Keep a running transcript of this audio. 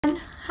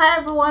Hi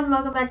everyone,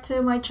 welcome back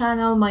to my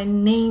channel. My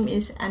name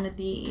is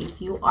Anadi. If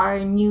you are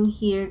new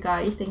here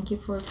guys, thank you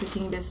for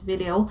clicking this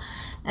video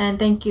and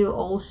thank you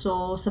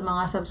also sa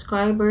mga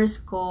subscribers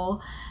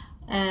ko.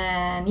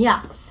 And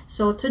yeah,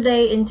 so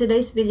in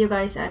today's video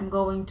guys, I'm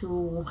going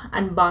to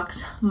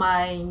unbox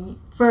my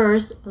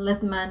first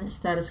Littmann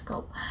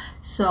stethoscope.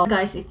 So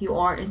guys, if you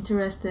are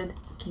interested,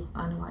 keep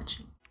on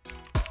watching.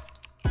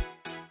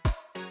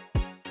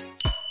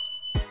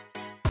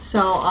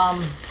 So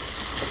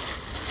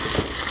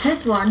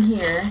this one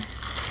here,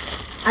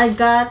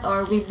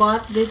 we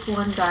bought this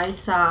one guys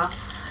sa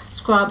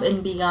Scrub and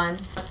Vegan.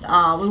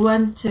 We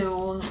went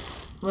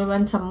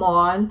to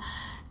mall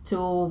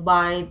to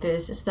buy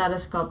this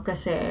stethoscope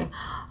kasi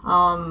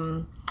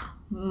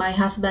my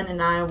husband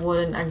and I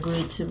wouldn't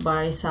agree to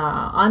buy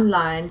sa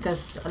online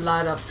because a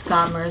lot of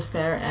scammers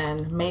there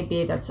and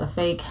maybe that's a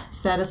fake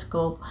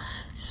stethoscope.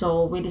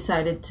 So we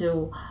decided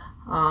to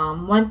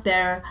went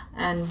there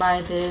and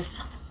buy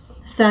this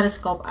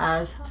stethoscope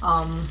as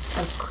a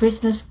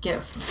Christmas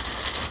gift.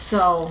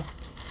 So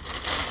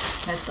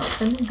let's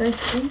open it guys.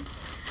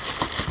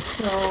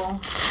 So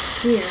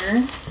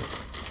here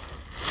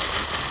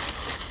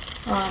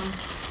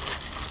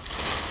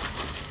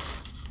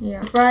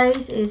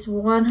price is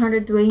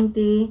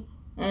 120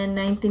 and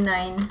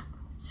 99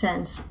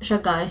 cents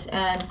siya guys.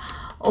 And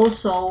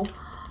also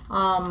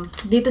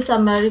dito sa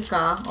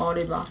America,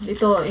 diba?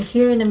 Dito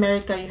here in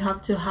America you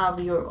have to have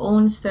your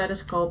own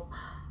stethoscope.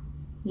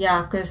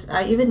 Yeah, because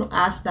I even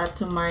asked that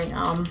to my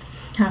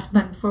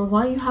husband for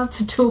why you have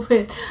to do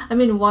it. I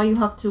mean, why you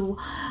have to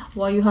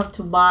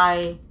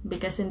buy,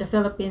 because in the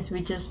Philippines we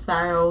just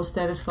borrow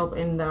stethoscope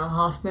in the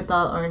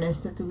hospital or an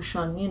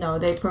institution, you know,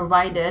 they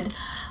provided,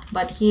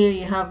 but here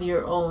you have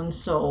your own.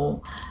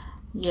 So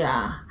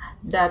yeah,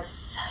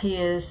 that's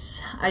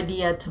his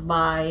idea to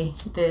buy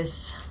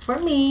this for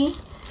me.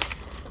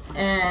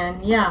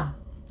 And yeah,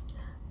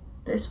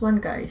 this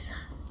one guys,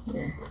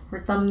 here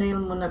for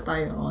thumbnail muna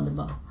tayo,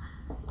 diba?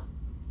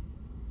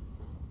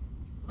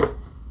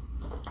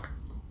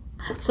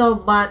 So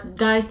but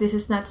guys, this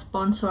is not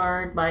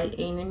sponsored by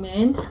any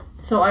means.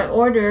 So I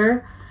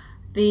order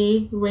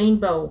the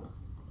rainbow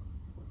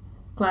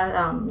class.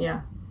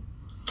 Yeah,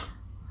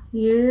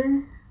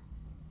 here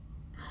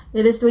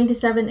it is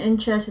 27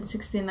 inches and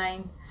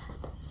 69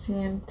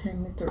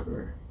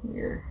 centimeter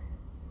here.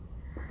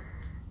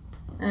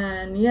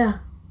 And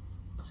yeah,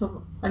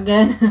 so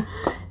again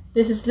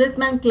this is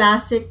Littmann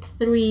Classic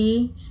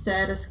 3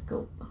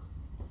 stethoscope.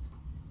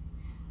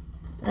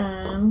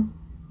 And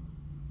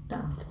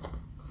down.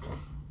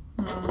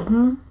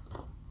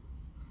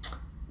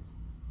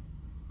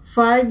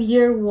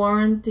 5-year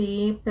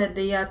warranty,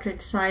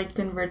 pediatric side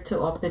convert to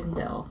open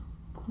bell.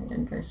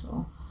 Ayan guys,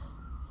 so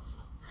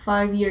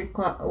 5-year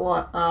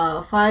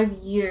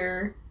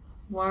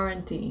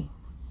warranty.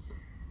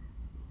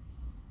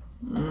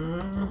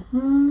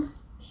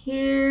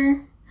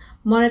 Here,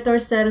 monitor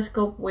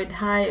stethoscope with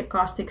high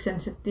acoustic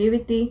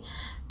sensitivity,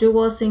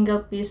 dual single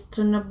piece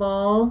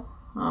tunable.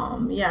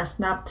 Yeah,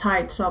 snap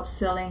tight, soft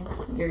sealing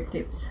ear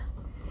tips.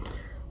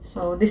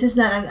 So this is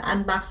not an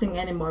unboxing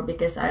anymore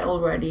because I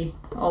already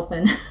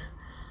opened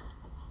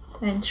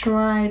and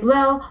tried.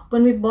 Well,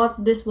 when we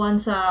bought this one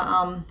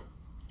sa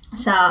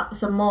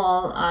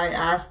mall, I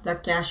asked the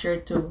cashier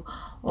to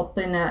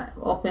open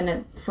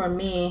it for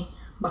me.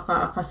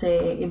 Baka kasi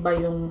iba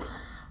yung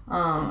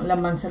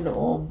laman sa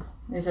loob.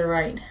 Is it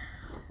right?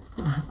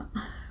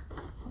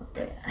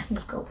 Okay, here you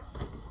go.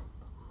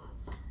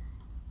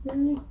 Here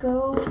we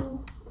go.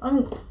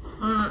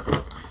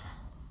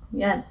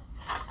 Yan.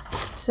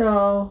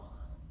 So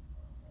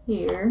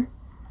here,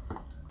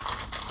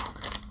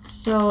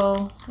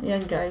 so yeah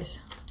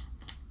guys,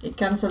 it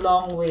comes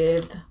along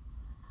with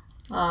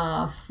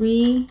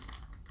free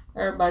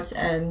earbuds,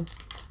 and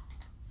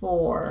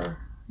for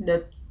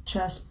the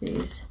chest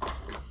piece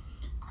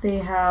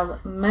they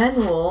have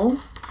manual,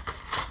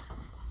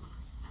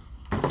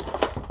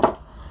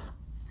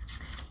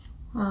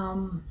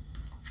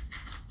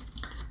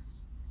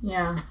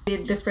 yeah,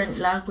 with different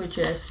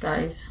languages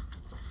guys.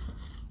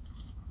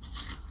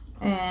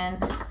 And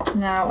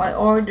now I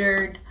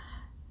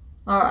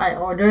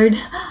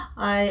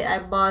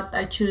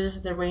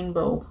choose the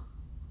rainbow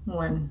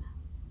one.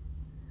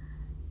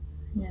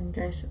 Yan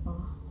guys,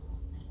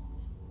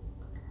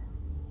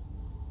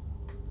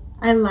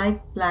 I like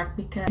black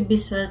because it be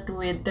set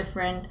with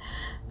different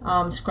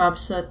scrub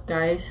set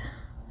guys.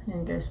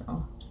 Yan guys,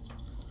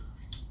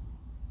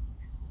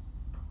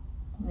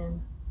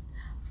 yan.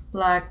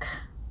 Black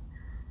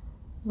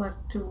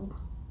too.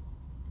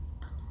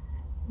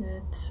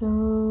 It's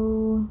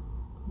so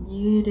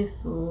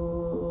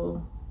beautiful.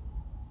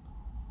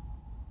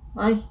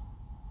 Ay,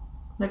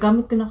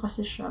 nagamit ko na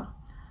kasi siya.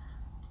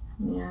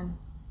 Yan.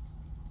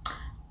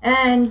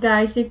 And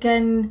guys, you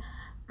can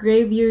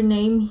grave your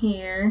name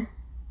here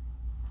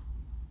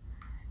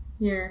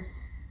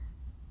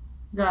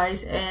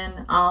guys,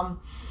 and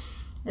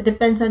it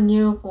depends on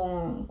you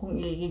kung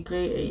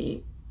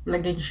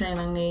lagyan siya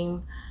ng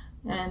name.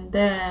 And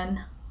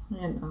then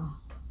yan,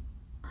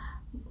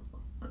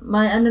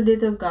 may ano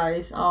dito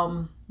guys,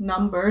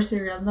 number,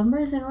 serial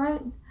number, is that right?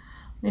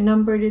 May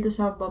number dito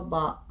sa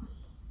baba.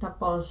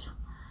 Tapos,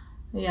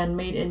 ayan,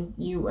 made in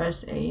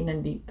USA,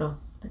 nandito.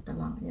 Teka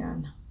lang,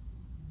 ayan.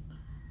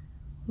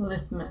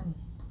 Littmann.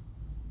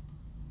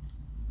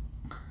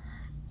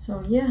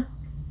 So, yeah.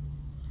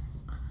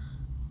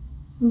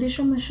 Hindi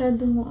siya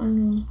masyadong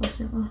ano,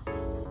 kasi,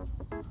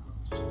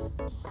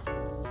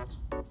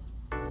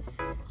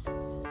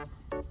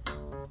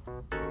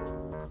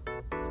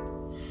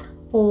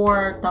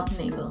 for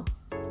thumbnail.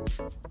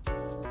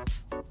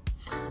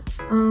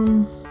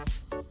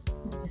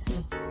 Let me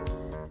see.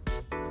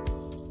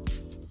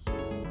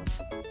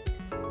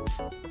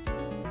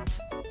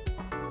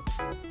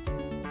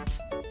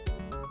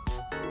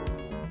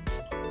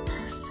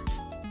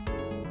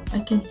 I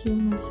can hear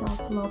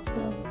myself, love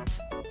that.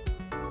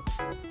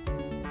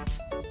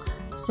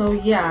 So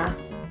yeah,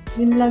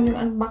 yun lang yung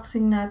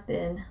unboxing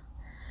natin.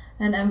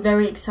 And I'm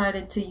very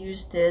excited to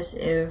use this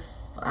if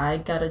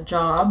I got a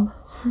job.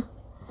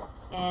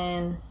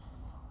 And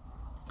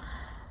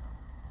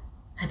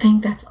I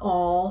think that's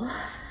all.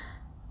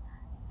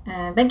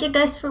 And thank you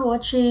guys for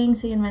watching.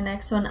 See you in my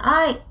next one.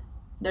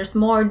 There's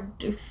more.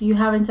 If you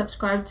haven't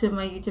subscribed to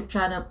my YouTube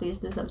channel, please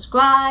do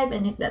subscribe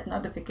and hit that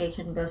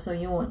notification bell so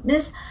you won't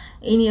miss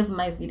any of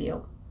my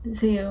video.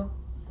 See you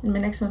in my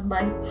next one.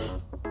 Bye.